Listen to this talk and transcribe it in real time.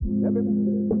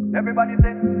Everybody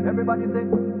say, on every massive say,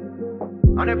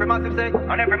 on every massive say,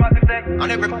 on every yeah,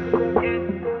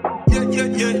 yeah,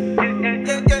 yeah, yeah, yeah, yeah, yeah,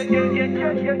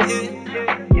 yeah,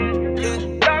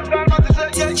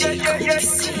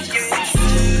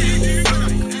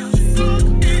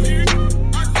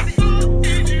 yeah,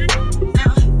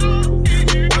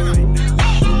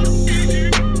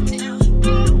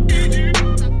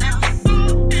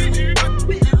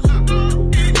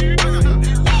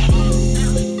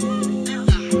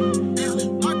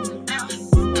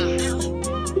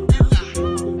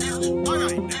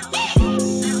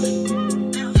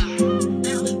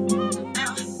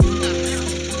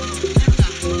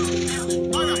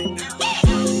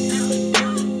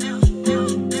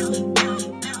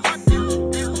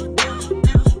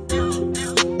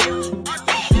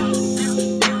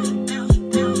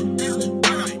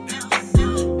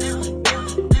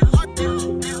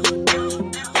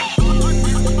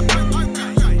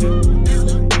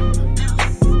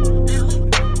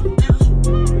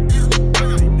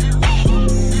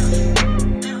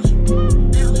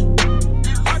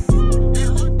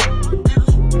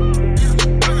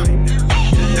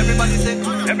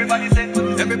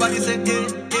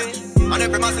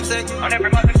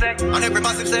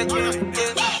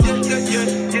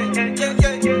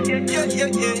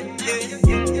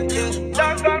 yeah, yeah.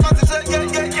 Dance all massive say, yeah,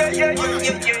 yeah, yeah, yeah.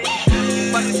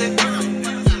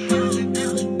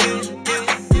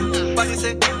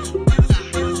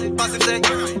 Massive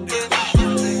say